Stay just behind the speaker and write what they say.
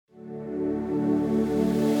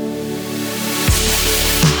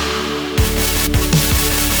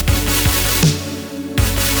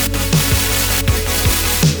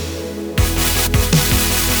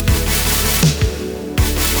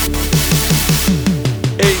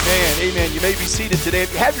You may be seated today.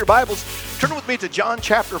 If you have your Bibles, turn with me to John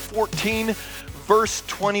chapter 14, verse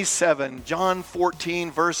 27. John 14,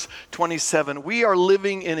 verse 27. We are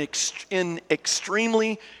living in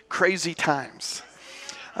extremely crazy times.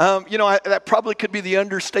 That probably could be the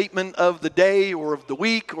understatement of the day or of the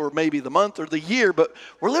week or maybe the month or the year, but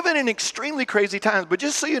we're living in extremely crazy times. But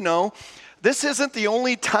just so you know, this isn't the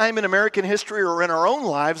only time in American history or in our own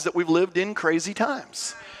lives that we've lived in crazy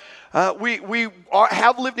times. We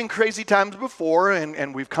have lived in crazy times before,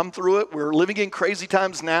 and we've come through it. We're living in crazy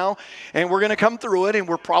times now, and we're going to come through it, and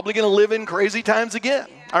we're probably going to live in crazy times again,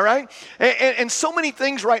 all right? And so many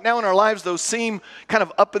things right now in our lives, though, seem kind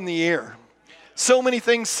of up in the air. So many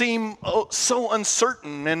things seem so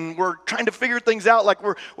uncertain, and we're trying to figure things out, like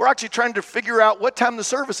we're actually trying to figure out what time the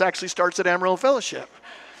service actually starts at Amarillo Fellowship.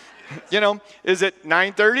 You know, is it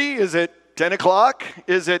 9:30? Is it 10 o'clock?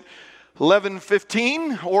 Is it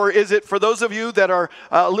 11:15, or is it for those of you that are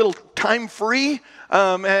a little time free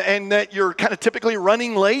and that you're kind of typically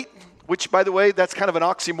running late, which, by the way, that's kind of an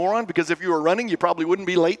oxymoron, because if you were running, you probably wouldn't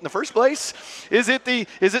be late in the first place. Is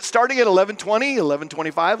it starting at 11:20,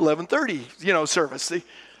 11:25, 11:30, service?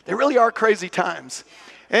 They really are crazy times.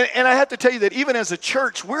 And I have to tell you that even as a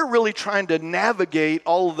church, we're really trying to navigate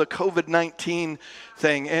all of the COVID-19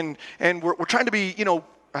 thing, and we're trying to be,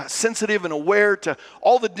 sensitive and aware to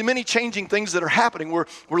all the many changing things that are happening. We're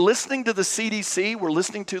listening to the CDC, we're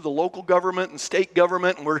listening to the local government and state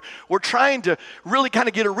government, and we're trying to really kind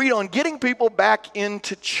of get a read on getting people back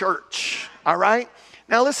into church, all right?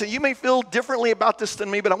 Now listen, you may feel differently about this than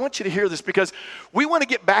me, but I want you to hear this, because we want to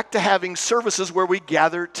get back to having services where we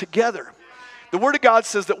gather together. The Word of God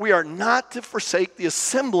says that we are not to forsake the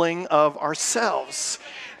assembling of ourselves.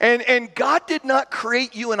 And God did not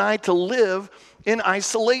create you and I to live in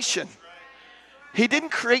isolation. He didn't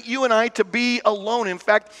create you and I to be alone. In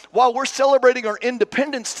fact, while we're celebrating our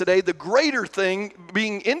independence today, the greater thing,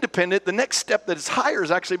 being independent, the next step that is higher is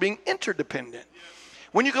actually being interdependent.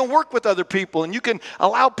 When you can work with other people and you can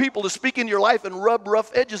allow people to speak into your life and rub rough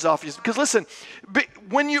edges off you. Because listen,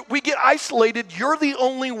 when we get isolated, you're the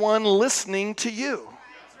only one listening to you.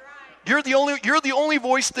 You're the only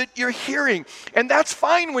voice that you're hearing. And that's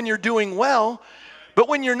fine when you're doing well. But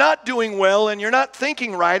when you're not doing well and you're not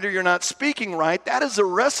thinking right or you're not speaking right, that is a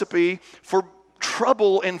recipe for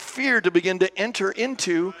trouble and fear to begin to enter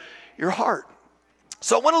into your heart.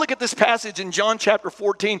 So I want to look at this passage in John chapter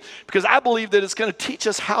 14, because I believe that it's going to teach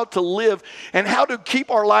us how to live and how to keep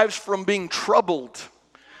our lives from being troubled.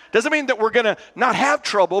 Doesn't mean that we're going to not have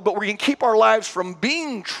trouble, but we can keep our lives from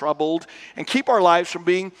being troubled and keep our lives from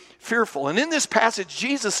being fearful. And in this passage,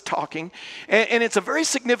 Jesus talking, and it's a very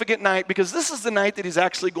significant night, because this is the night that he's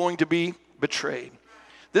actually going to be betrayed.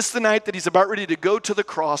 This is the night that he's about ready to go to the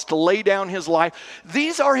cross, to lay down his life.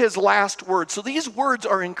 These are his last words. So these words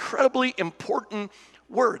are incredibly important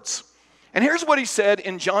words. And here's what he said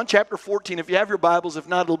in John chapter 14. If you have your Bibles, if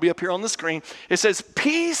not, it'll be up here on the screen. It says,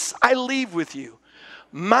 "Peace I leave with you.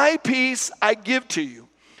 My peace I give to you.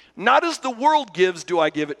 Not as the world gives do I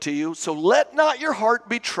give it to you. So let not your heart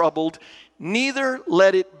be troubled, neither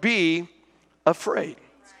let it be afraid."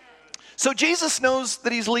 So Jesus knows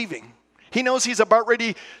that he's leaving. He knows he's about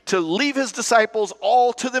ready to leave his disciples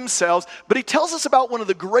all to themselves. But he tells us about one of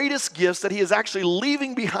the greatest gifts that he is actually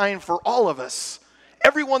leaving behind for all of us,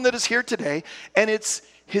 everyone that is here today, and it's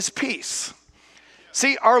his peace.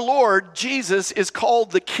 See, our Lord Jesus is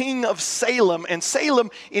called the King of Salem, and Salem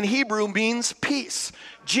in Hebrew means peace.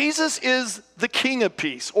 Jesus is the King of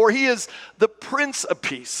peace, or he is the Prince of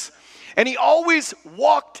peace. And he always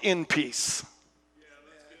walked in peace.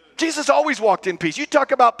 Jesus always walked in peace. You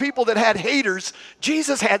talk about people that had haters,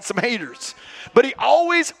 Jesus had some haters. But he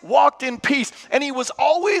always walked in peace, and he was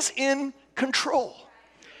always in control.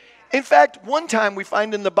 In fact, one time we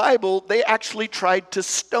find in the Bible, they actually tried to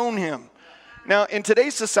stone him. Now, in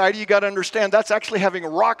today's society, you got to understand that's actually having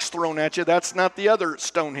rocks thrown at you. That's not the other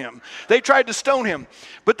stone him. They tried to stone him.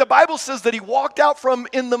 But the Bible says that he walked out from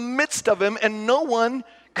in the midst of him and no one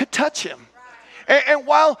could touch him. And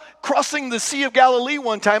while crossing the Sea of Galilee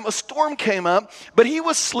one time, a storm came up, but he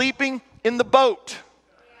was sleeping in the boat.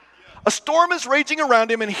 A storm is raging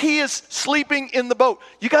around him and he is sleeping in the boat.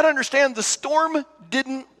 You got to understand, the storm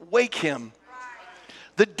didn't wake him.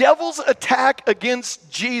 The devil's attack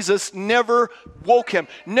against Jesus never woke him,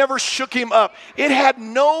 never shook him up. It had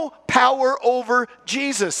no power over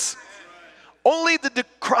Jesus. Only the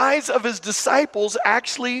cries of his disciples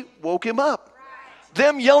actually woke him up.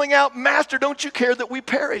 Them yelling out, "Master, don't you care that we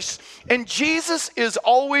perish?" And Jesus is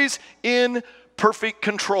always in perfect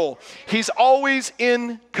control. He's always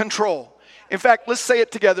in control. In fact, let's say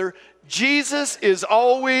it together. Jesus is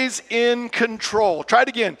always in control. Try it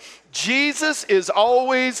again. Jesus is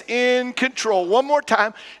always in control. One more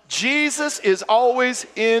time. Jesus is always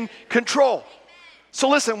in control. So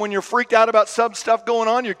listen, when you're freaked out about some stuff going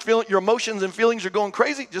on, your emotions and feelings are going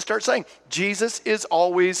crazy, just start saying, Jesus is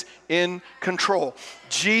always in control.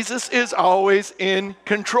 Jesus is always in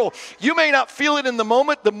control. You may not feel it in the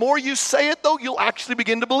moment. The more you say it, though, you'll actually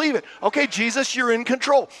begin to believe it. Okay, Jesus, you're in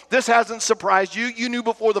control. This hasn't surprised you. You knew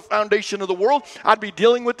before the foundation of the world I'd be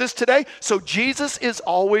dealing with this today. So Jesus is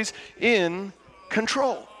always in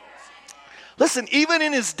control. Listen, even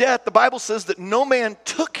in his death, the Bible says that no man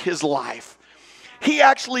took his life. He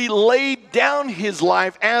actually laid down his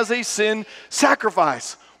life as a sin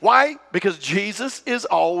sacrifice. Why? Because Jesus is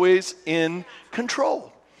always in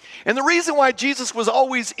control. And the reason why Jesus was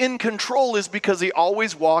always in control is because he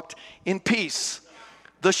always walked in peace.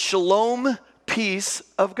 The shalom peace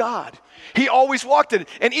of God. He always walked in it.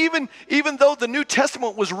 And even though the New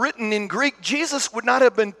Testament was written in Greek, Jesus would not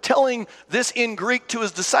have been telling this in Greek to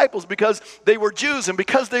his disciples because they were Jews. And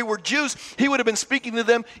because they were Jews, he would have been speaking to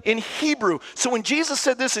them in Hebrew. So when Jesus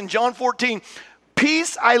said this in John 14,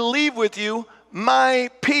 peace I leave with you,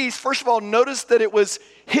 my peace. First of all, notice that it was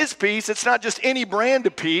his peace. It's not just any brand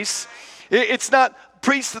of peace. It's not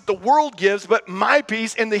peace that the world gives, but my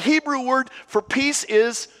peace. And the Hebrew word for peace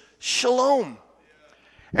is shalom.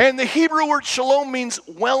 And the Hebrew word shalom means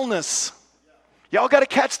wellness. Y'all got to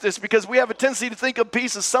catch this because we have a tendency to think of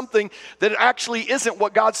peace as something that actually isn't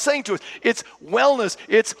what God's saying to us. It's wellness,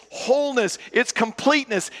 it's wholeness, it's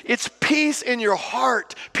completeness, it's peace in your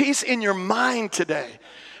heart, peace in your mind today.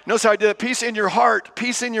 Notice how I did it. Peace in your heart,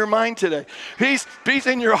 peace in your mind today. Peace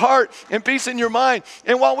in your heart and peace in your mind.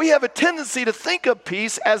 And while we have a tendency to think of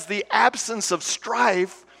peace as the absence of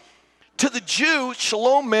strife, to the Jew,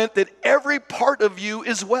 shalom meant that every part of you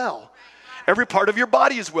is well. Every part of your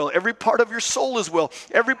body is well. Every part of your soul is well.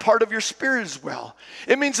 Every part of your spirit is well.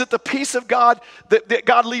 It means that the peace of God that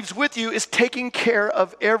God leaves with you is taking care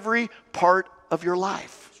of every part of your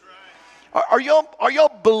life. Are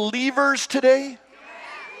y'all believers today?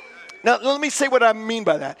 Now, let me say what I mean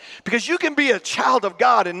by that. Because you can be a child of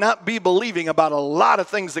God and not be believing about a lot of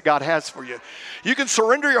things that God has for you. You can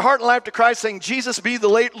surrender your heart and life to Christ saying, Jesus, be the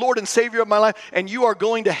Lord and Savior of my life, and you are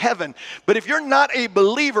going to heaven. But if you're not a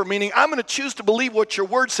believer, meaning I'm going to choose to believe what your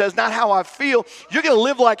word says, not how I feel, you're going to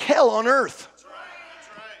live like hell on earth.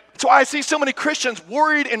 That's why I see so many Christians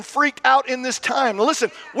worried and freaked out in this time. Now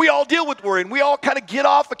listen, we all deal with worry, and we all kind of get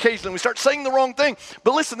off occasionally. We start saying the wrong thing.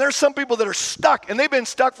 But listen, there's some people that are stuck, and they've been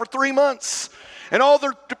stuck for 3 months. And all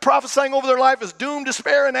they're prophesying over their life is doom,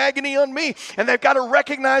 despair, and agony on me. And they've got to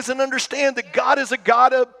recognize and understand that God is a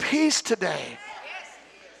God of peace today.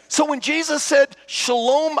 So when Jesus said,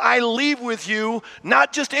 shalom I leave with you,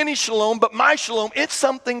 not just any shalom, but my shalom, it's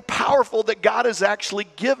something powerful that God has actually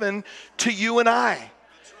given to you and I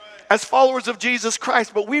as followers of Jesus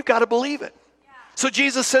Christ, but we've got to believe it. So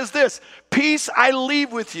Jesus says this, peace I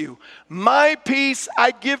leave with you, my peace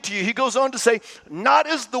I give to you. He goes on to say, not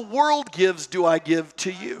as the world gives do I give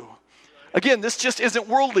to you. Again, this just isn't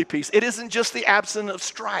worldly peace. It isn't just the absence of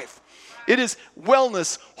strife. It is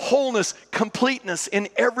wellness, wholeness, completeness in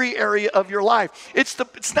every area of your life.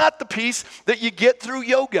 It's not the peace that you get through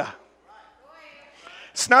yoga.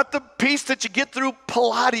 It's not the peace that you get through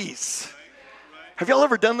Pilates. Have y'all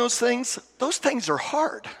ever done those things? Those things are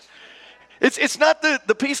hard. It's not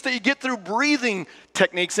the peace that you get through breathing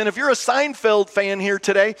techniques. And if you're a Seinfeld fan here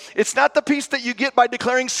today, it's not the peace that you get by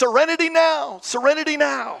declaring serenity now, serenity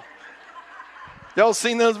now. Y'all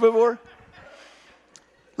seen those before?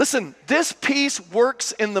 Listen, this peace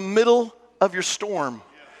works in the middle of your storm.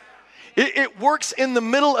 It works in the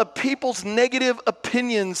middle of people's negative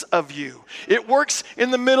opinions of you. It works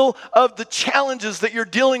in the middle of the challenges that you're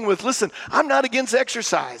dealing with. Listen, I'm not against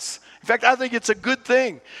exercise. In fact, I think it's a good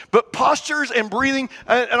thing. But postures and breathing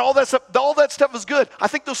and all that stuff is good. I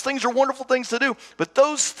think those things are wonderful things to do. But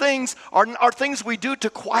those things are things we do to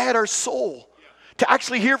quiet our soul, to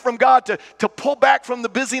actually hear from God, to pull back from the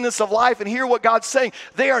busyness of life and hear what God's saying.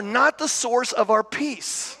 They are not the source of our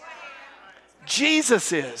peace.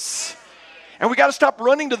 Jesus is. And we got to stop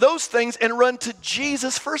running to those things and run to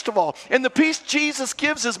Jesus first of all. And the peace Jesus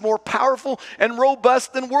gives is more powerful and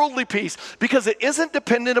robust than worldly peace because it isn't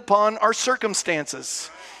dependent upon our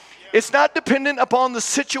circumstances. It's not dependent upon the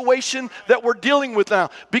situation that we're dealing with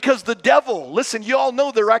now. Because the devil, listen, you all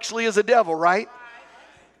know there actually is a devil, right?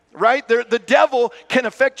 Right? The devil can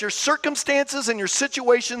affect your circumstances and your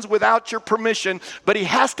situations without your permission, but he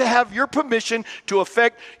has to have your permission to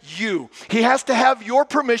affect you. He has to have your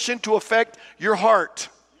permission to affect your heart.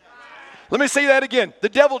 Let me say that again. The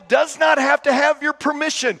devil does not have to have your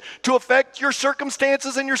permission to affect your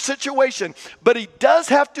circumstances and your situation, but he does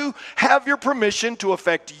have to have your permission to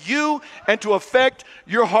affect you and to affect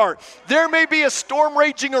your heart. There may be a storm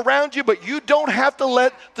raging around you, but you don't have to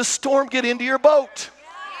let the storm get into your boat.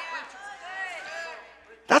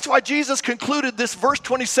 That's why Jesus concluded this verse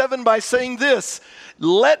 27 by saying this,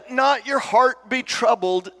 "Let not your heart be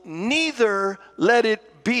troubled, neither let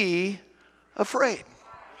it be afraid."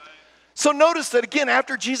 So notice that again,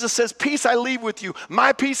 after Jesus says, "Peace I leave with you,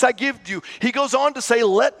 my peace I give you," he goes on to say,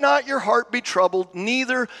 "Let not your heart be troubled,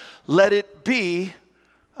 neither let it be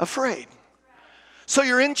afraid." So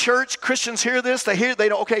you're in church, Christians hear this, they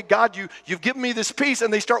know, okay, God, you've given me this peace,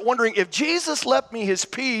 and they start wondering, if Jesus left me his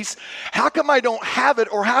peace, how come I don't have it,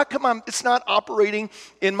 or how come it's not operating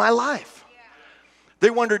in my life? Yeah. They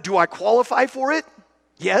wonder, do I qualify for it?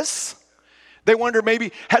 Yes. They wonder,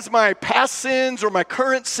 maybe, has my past sins or my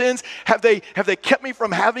current sins, have they kept me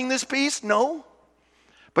from having this peace? No.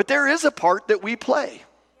 But there is a part that we play.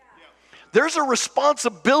 There's a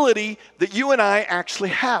responsibility that you and I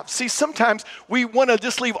actually have. See, sometimes we want to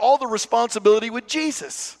just leave all the responsibility with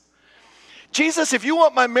Jesus. Jesus, if you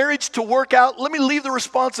want my marriage to work out, let me leave the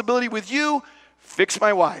responsibility with you. Fix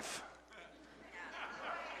my wife.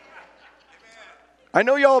 I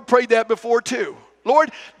know y'all have prayed that before too.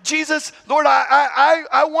 Lord, Jesus, Lord,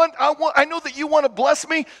 I know that you want to bless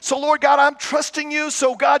me. So Lord God, I'm trusting you.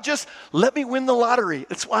 So God, just let me win the lottery.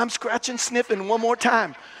 That's why I'm scratching, sniffing one more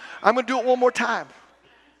time. I'm going to do it one more time.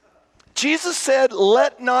 Jesus said,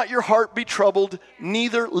 "Let not your heart be troubled,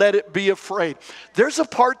 neither let it be afraid." There's a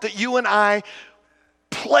part that you and I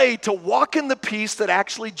play to walk in the peace that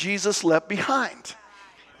actually Jesus left behind.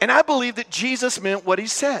 And I believe that Jesus meant what he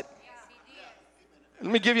said.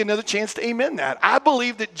 Let me give you another chance to amen that. I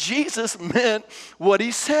believe that Jesus meant what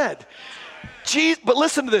he said. But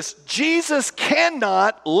listen to this. Jesus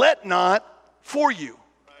cannot let not for you.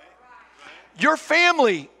 Your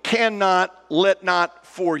family cannot let not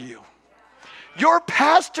for you. Your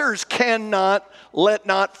pastors cannot let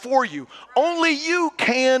not for you. Only you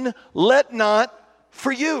can let not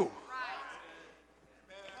for you.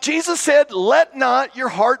 Jesus said, "Let not your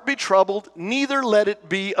heart be troubled, neither let it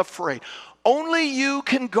be afraid." Only you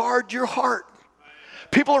can guard your heart.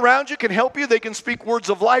 People around you can help you. They can speak words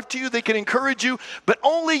of life to you. They can encourage you. But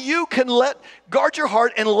only you can guard your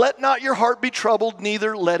heart, and let not your heart be troubled,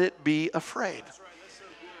 neither let it be afraid.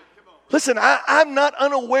 Listen, I'm not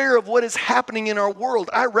unaware of what is happening in our world.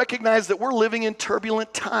 I recognize that we're living in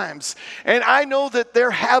turbulent times. And I know that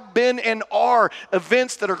there have been and are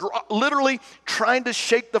events that are literally trying to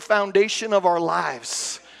shake the foundation of our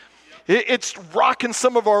lives. It's rocking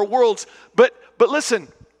some of our worlds. But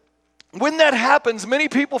listen, when that happens, many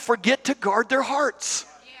people forget to guard their hearts.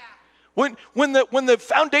 When the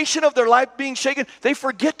foundation of their life being shaken, they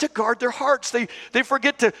forget to guard their hearts. They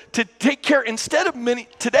forget to take care. Instead of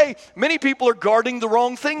many people are guarding the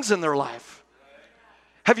wrong things in their life.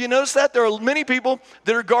 Have you noticed that? There are many people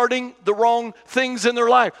that are guarding the wrong things in their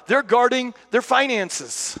life. They're guarding their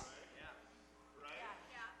finances.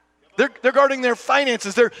 They're guarding their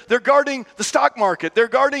finances. They're guarding the stock market. They're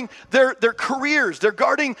guarding their careers. They're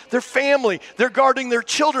guarding their family. They're guarding their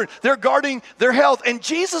children. They're guarding their health. And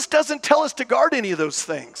Jesus doesn't tell us to guard any of those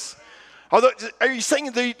things. Are you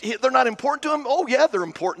saying they're not important to him? Oh, yeah, they're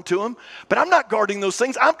important to him. But I'm not guarding those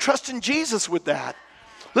things. I'm trusting Jesus with that.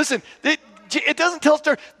 Listen, it doesn't tell us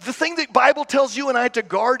the thing that Bible tells you and I to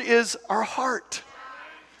guard is our heart.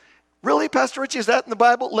 Really, Pastor Richie, is that in the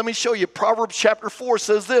Bible? Let me show you. Proverbs chapter 4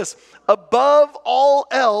 says this, above all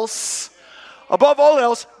else,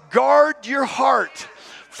 guard your heart,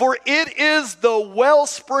 for it is the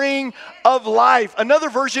wellspring of life. Another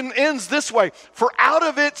version ends this way, for out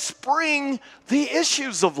of it spring the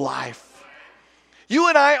issues of life. You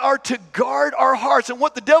and I are to guard our hearts, and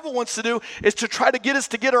what the devil wants to do is to try to get us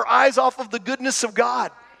to get our eyes off of the goodness of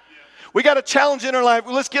God. We got a challenge in our life.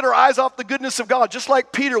 Let's get our eyes off the goodness of God. Just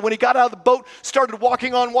like Peter, when he got out of the boat, started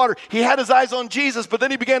walking on water. He had his eyes on Jesus, but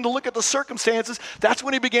then he began to look at the circumstances. That's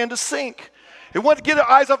when he began to sink. He wanted to get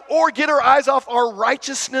our eyes off our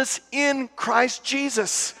righteousness in Christ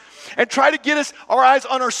Jesus. And try to get our eyes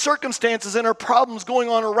on our circumstances and our problems going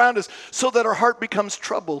on around us so that our heart becomes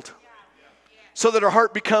troubled. So that our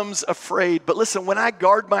heart becomes afraid. But listen, when I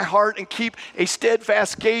guard my heart and keep a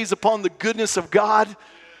steadfast gaze upon the goodness of God,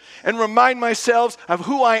 and remind myself of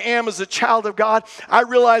who I am as a child of God, I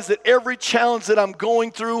realize that every challenge that I'm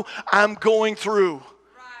going through. Right.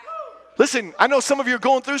 Listen, I know some of you are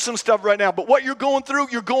going through some stuff right now, but what you're going through,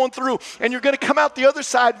 and you're going to come out the other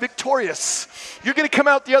side victorious. You're going to come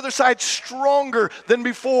out the other side stronger than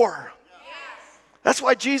before. That's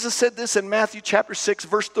why Jesus said this in Matthew chapter 6,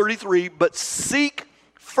 verse 33, but seek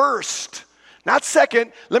first, not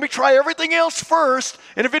second. Let me try everything else first,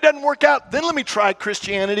 and if it doesn't work out, then let me try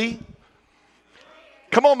Christianity.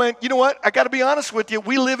 Come on, man. You know what? I got to be honest with you.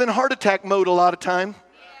 We live in heart attack mode a lot of time.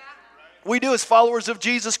 We do as followers of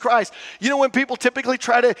Jesus Christ. You know when people typically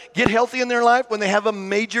try to get healthy in their life? When they have a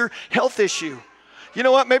major health issue. You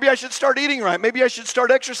know what? Maybe I should start eating right. Maybe I should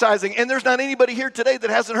start exercising. And there's not anybody here today that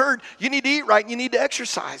hasn't heard you need to eat right and you need to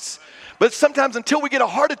exercise. But sometimes until we get a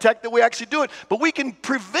heart attack that we actually do it. But we can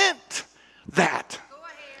prevent that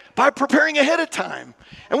by preparing ahead of time.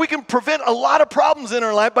 And we can prevent a lot of problems in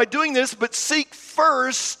our life by doing this, but seek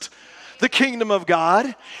first the kingdom of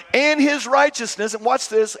God and his righteousness. And watch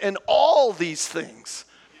this, and all these things,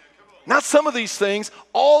 not some of these things,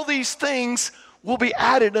 all these things will be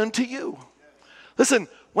added unto you. Listen,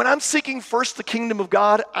 when I'm seeking first the kingdom of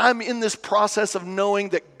God, I'm in this process of knowing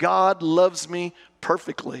that God loves me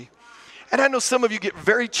perfectly. And I know some of you get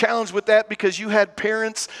very challenged with that because you had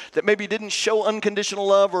parents that maybe didn't show unconditional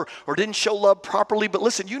love or didn't show love properly. But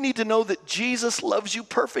listen, you need to know that Jesus loves you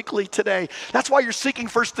perfectly today. That's why you're seeking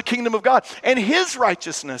first the kingdom of God and his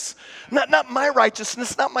righteousness. Not my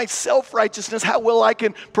righteousness, not my self-righteousness, how well I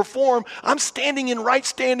can perform. I'm standing in right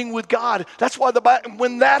standing with God. That's why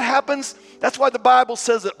when that happens, that's why the Bible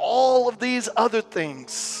says that all of these other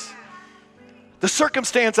things, the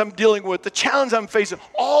circumstance I'm dealing with, the challenge I'm facing,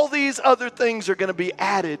 all these other things are going to be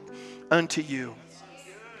added unto you.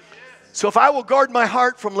 So if I will guard my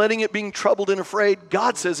heart from letting it being troubled and afraid,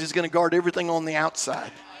 God says he's going to guard everything on the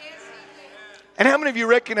outside. And how many of you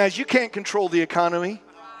recognize you can't control the economy?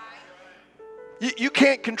 You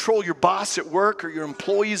can't control your boss at work or your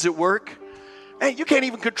employees at work. Man, you can't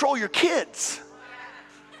even control your kids.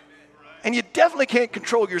 And you definitely can't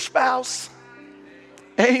control your spouse.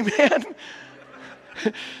 Amen.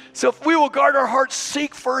 So if we will guard our hearts,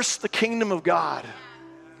 seek first the kingdom of God.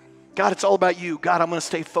 God, it's all about you. God, I'm going to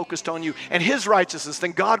stay focused on you and his righteousness.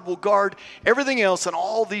 Then God will guard everything else, and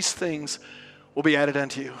all these things will be added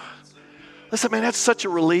unto you. Listen, man, that's such a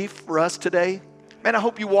relief for us today. Man, I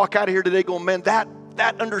hope you walk out of here today going, man, that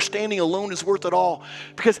understanding alone is worth it all.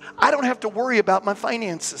 Because I don't have to worry about my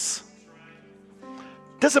finances.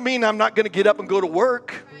 Doesn't mean I'm not going to get up and go to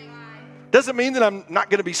work. Doesn't mean that I'm not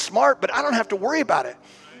going to be smart, but I don't have to worry about it.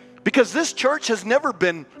 Because this church has never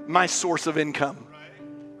been my source of income.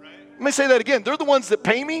 Let me say that again. They're the ones that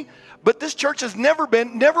pay me, but this church has never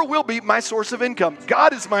will be my source of income.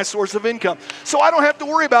 God is my source of income. So I don't have to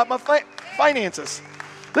worry about my finances.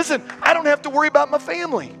 Listen, I don't have to worry about my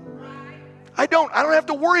family. I don't have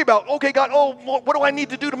to worry about, okay, God, what do I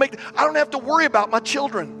need to do to make I don't have to worry about my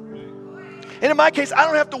children. And in my case, I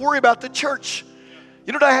don't have to worry about the church.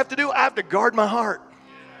 You know what I have to do? I have to guard my heart.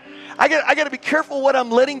 I got to be careful what I'm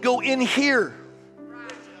letting go in here.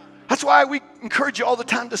 That's why we encourage you all the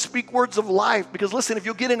time to speak words of life. Because listen, if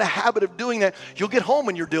you'll get in a habit of doing that, you'll get home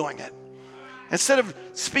when you're doing it. Instead of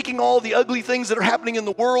speaking all the ugly things that are happening in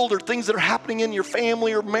the world or things that are happening in your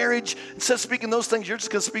family or marriage, instead of speaking those things, you're just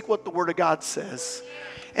going to speak what the Word of God says.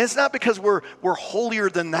 And it's not because we're holier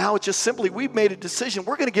than thou. It's just simply we've made a decision.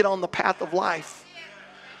 We're going to get on the path of life.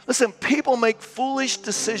 Listen, people make foolish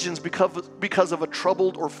decisions because of a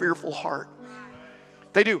troubled or fearful heart.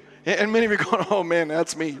 They do. And many of you are going, oh man,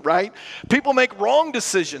 that's me, right? People make wrong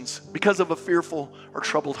decisions because of a fearful or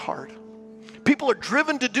troubled heart. People are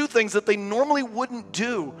driven to do things that they normally wouldn't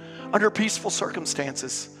do under peaceful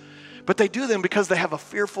circumstances. But they do them because they have a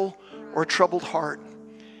fearful or a troubled heart.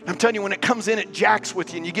 I'm telling you, when it comes in, it jacks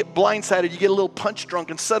with you and you get blindsided, you get a little punch drunk,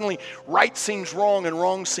 and suddenly right seems wrong and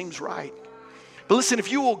wrong seems right. But listen,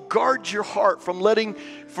 if you will guard your heart from letting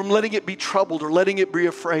it be troubled or letting it be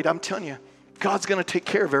afraid, I'm telling you, God's going to take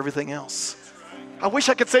care of everything else. I wish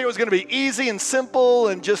I could say it was going to be easy and simple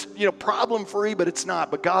and just, problem-free, but it's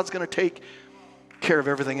not. But God's going to take care of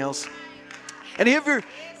everything else. And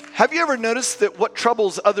have you ever noticed that what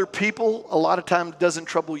troubles other people a lot of times doesn't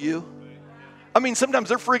trouble you? I mean, sometimes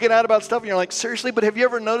they're freaking out about stuff and you're like, seriously? But have you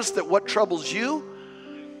ever noticed that what troubles you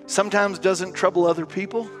sometimes doesn't trouble other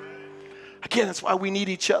people? Again, that's why we need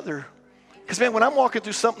each other. Because, man, when I'm walking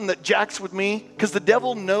through something that jacks with me, because the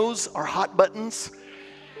devil knows our hot buttons.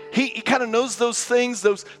 He kind of knows those things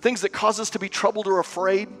that cause us to be troubled or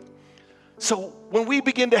afraid. So when we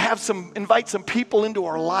begin to invite some people into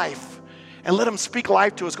our life and let them speak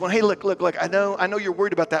life to us, going, hey, look, I know you're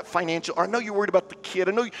worried about that financial, or I know you're worried about the kid.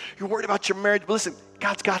 I know you're worried about your marriage, but listen,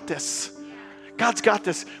 God's got this. God's got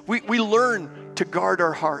this. We learn to guard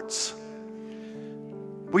our hearts.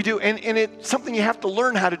 We do, and it's something you have to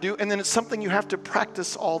learn how to do, and then it's something you have to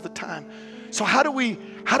practice all the time. So how do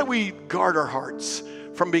we guard our hearts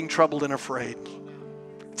from being troubled and afraid?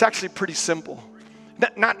 It's actually pretty simple.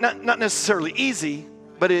 Not necessarily easy,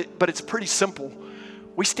 but it's pretty simple.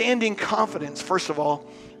 We stand in confidence, first of all,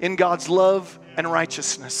 in God's love and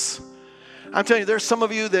righteousness. I'm telling you, there's some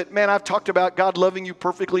of you that, man, I've talked about God loving you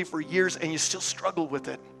perfectly for years and you still struggle with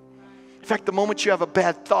it. In fact, the moment you have a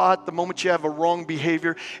bad thought, the moment you have a wrong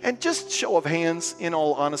behavior, and just show of hands, in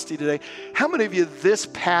all honesty today, how many of you this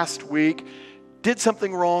past week did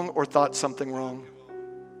something wrong or thought something wrong?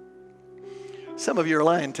 Some of you are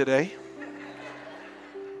lying today.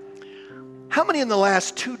 How many in the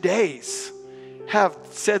last 2 days have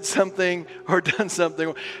said something or done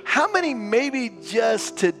something? How many maybe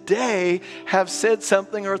just today have said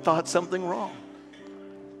something or thought something wrong?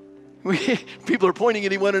 People are pointing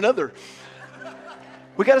at one another.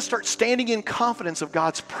 We got to start standing in confidence of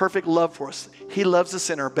God's perfect love for us. He loves us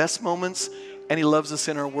in our best moments and He loves us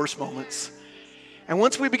in our worst moments. And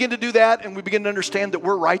once we begin to do that and we begin to understand that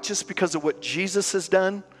we're righteous because of what Jesus has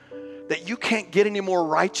done, that you can't get any more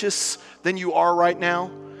righteous than you are right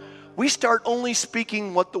now, we start only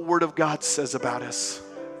speaking what the Word of God says about us.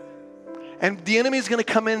 And the enemy is going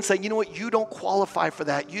to come in and say, you know what, you don't qualify for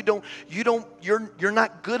that. You're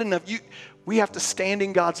not good enough. We have to stand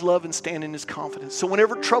in God's love and stand in His confidence. So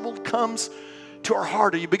whenever trouble comes to our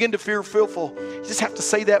heart or you begin to feel fearful, you just have to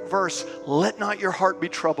say that verse, let not your heart be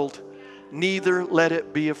troubled, neither let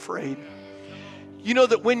it be afraid. You know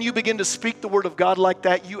that when you begin to speak the Word of God like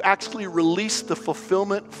that, you actually release the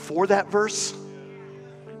fulfillment for that verse.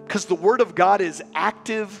 Because the Word of God is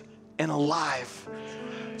active and alive.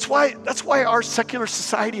 That's why our secular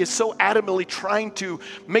society is so adamantly trying to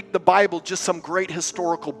make the Bible just some great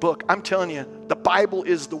historical book. I'm telling you, the Bible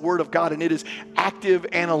is the Word of God and it is active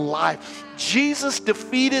and alive. Jesus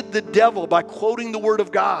defeated the devil by quoting the Word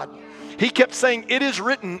of God. He kept saying, it is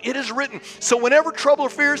written, it is written. So whenever trouble or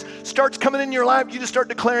fears starts coming in your life, you just start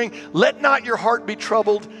declaring, let not your heart be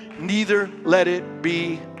troubled, neither let it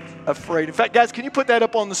be afraid. In fact, guys, can you put that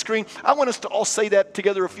up on the screen? I want us to all say that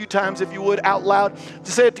together a few times, if you would, out loud.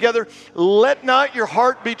 To say it together. Let not your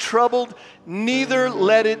heart be troubled, neither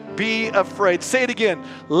let it be afraid. Say it again.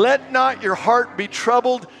 Let not your heart be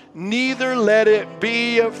troubled, neither let it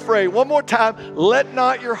be afraid. One more time. Let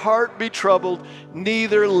not your heart be troubled,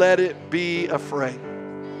 neither let it be afraid.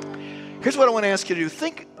 Here's what I want to ask you to do.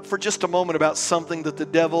 Think for just a moment about something that the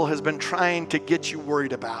devil has been trying to get you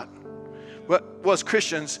worried about. What as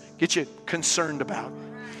Christians get you concerned about,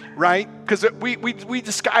 right? Because we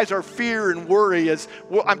disguise our fear and worry as,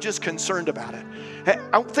 well, I'm just concerned about it. Hey,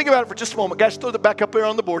 think about it for just a moment. Guys, throw that back up there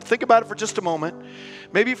on the board. Think about it for just a moment.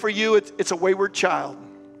 Maybe for you, it's a wayward child.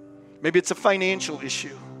 Maybe it's a financial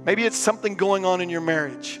issue. Maybe it's something going on in your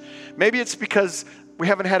marriage. Maybe it's because we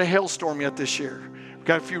haven't had a hailstorm yet this year. We've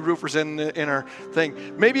got a few roofers in our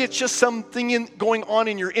thing. Maybe it's just something going on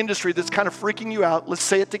in your industry that's kind of freaking you out. Let's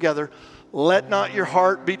say it together. Let not your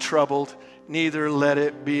heart be troubled, neither let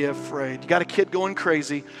it be afraid. You got a kid going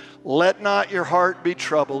crazy. Let not your heart be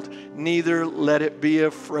troubled, neither let it be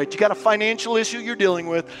afraid. You got a financial issue you're dealing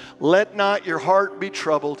with. Let not your heart be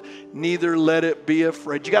troubled, neither let it be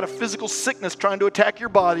afraid. You got a physical sickness trying to attack your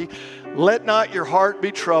body. Let not your heart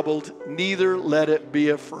be troubled, neither let it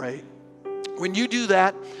be afraid. When you do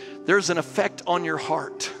that, there's an effect on your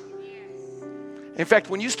heart. In fact,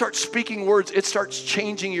 when you start speaking words, it starts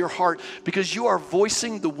changing your heart because you are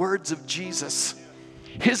voicing the words of Jesus.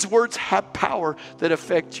 His words have power that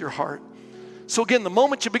affect your heart. So again, the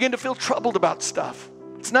moment you begin to feel troubled about stuff,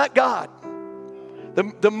 it's not God.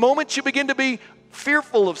 The moment you begin to be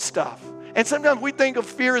fearful of stuff, and sometimes we think of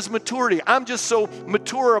fear as maturity. I'm just so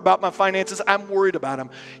mature about my finances, I'm worried about them.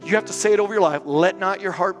 You have to say it over your life. Let not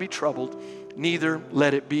your heart be troubled, neither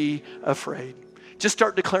let it be afraid. Just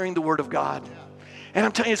start declaring the Word of God. And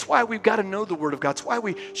I'm telling you, it's why we've got to know the Word of God. It's why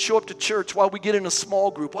we show up to church, why we get in a small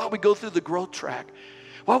group, why we go through the growth track,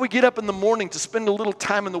 why we get up in the morning to spend a little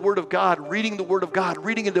time in the Word of God, reading the Word of God,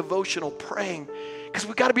 reading a devotional, praying. Because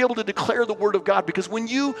we've got to be able to declare the Word of God. Because when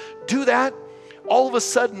you do that, all of a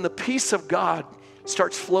sudden the peace of God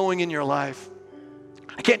starts flowing in your life.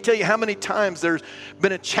 I can't tell you how many times there's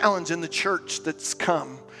been a challenge in the church that's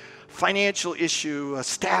come. Financial issue, a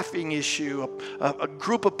staffing issue, a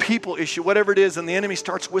group of people issue, whatever it is, and the enemy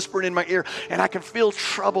starts whispering in my ear, and I can feel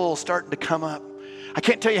trouble starting to come up. I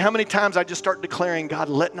can't tell you how many times I just start declaring, God,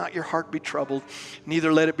 let not your heart be troubled,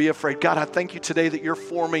 neither let it be afraid. God, I thank you today that you're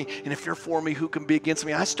for me, and if you're for me, who can be against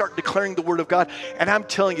me? I start declaring the Word of God, and I'm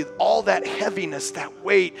telling you, all that heaviness, that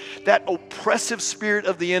weight, that oppressive spirit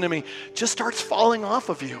of the enemy just starts falling off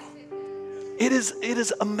of you. It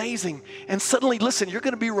is amazing. And suddenly, listen, you're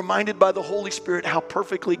going to be reminded by the Holy Spirit how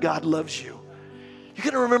perfectly God loves you. You're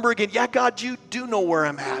going to remember again, yeah, God, you do know where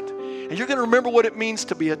I'm at. And you're going to remember what it means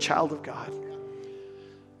to be a child of God.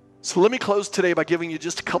 So let me close today by giving you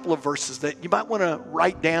just a couple of verses that you might want to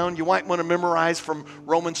write down. You might want to memorize from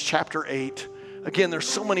Romans chapter 8. Again, there's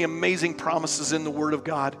so many amazing promises in the Word of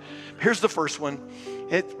God. Here's the first one.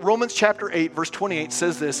 Romans chapter 8, verse 28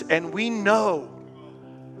 says this, and we know.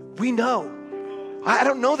 I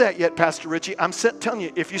don't know that yet, Pastor Richie. I'm telling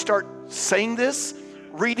you, if you start saying this,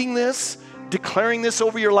 reading this, declaring this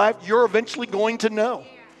over your life, you're eventually going to know.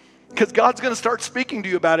 Because God's going to start speaking to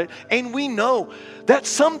you about it. And we know that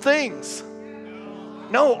some things,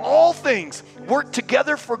 no, all things work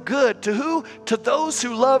together for good. To who? To those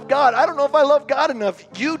who love God. I don't know if I love God enough.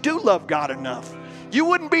 You do love God enough. You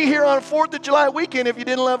wouldn't be here on 4th of July weekend if you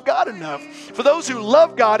didn't love God enough. For those who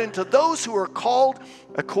love God and to those who are called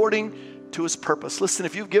according to His purpose. Listen,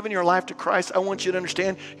 if you've given your life to Christ, I want you to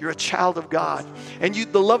understand you're a child of God. And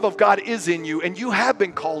the love of God is in you. And you have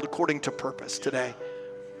been called according to purpose today.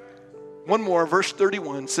 One more, verse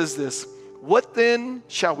 31 says this. What then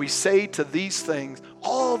shall we say to these things?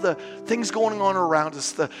 All the things going on around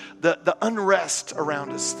us, the unrest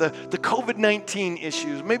around us, the COVID-19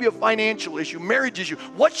 issues, maybe a financial issue, marriage issue.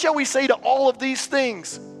 What shall we say to all of these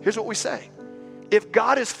things? Here's what we say. If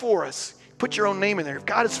God is for us, put your own name in there. If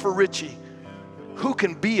God is for Richie, who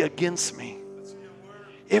can be against me?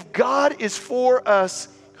 If God is for us,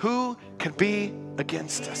 who can be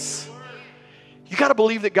against us? You got to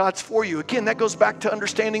believe that God's for you. Again, that goes back to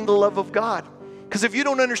understanding the love of God. Because if you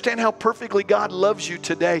don't understand how perfectly God loves you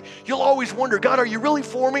today, you'll always wonder, God, are you really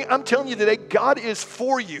for me? I'm telling you today, God is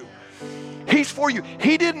for you. He's for you.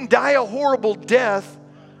 He didn't die a horrible death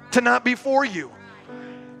to not be for you.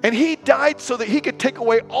 And He died so that He could take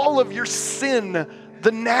away all of your sin,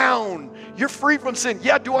 the noun. You're free from sin.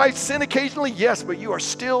 Yeah, do I sin occasionally? Yes, but you are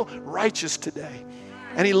still righteous today.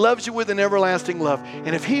 And He loves you with an everlasting love.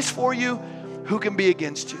 And if He's for you, who can be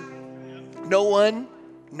against you? No one,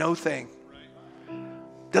 no thing.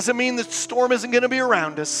 Doesn't mean the storm isn't going to be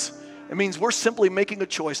around us. It means we're simply making a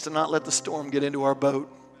choice to not let the storm get into our boat.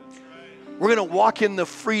 We're going to walk in the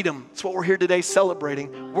freedom. That's what we're here today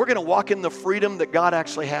celebrating. We're going to walk in the freedom that God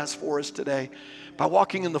actually has for us today by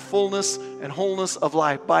walking in the fullness and wholeness of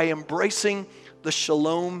life, by embracing the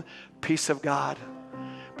shalom peace of God.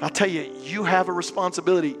 But I'll tell you, you have a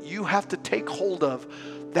responsibility. You have to take hold of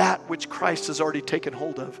that which Christ has already taken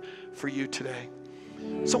hold of for you today.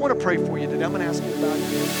 So I want to pray for you today. I'm going to ask you about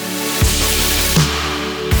you.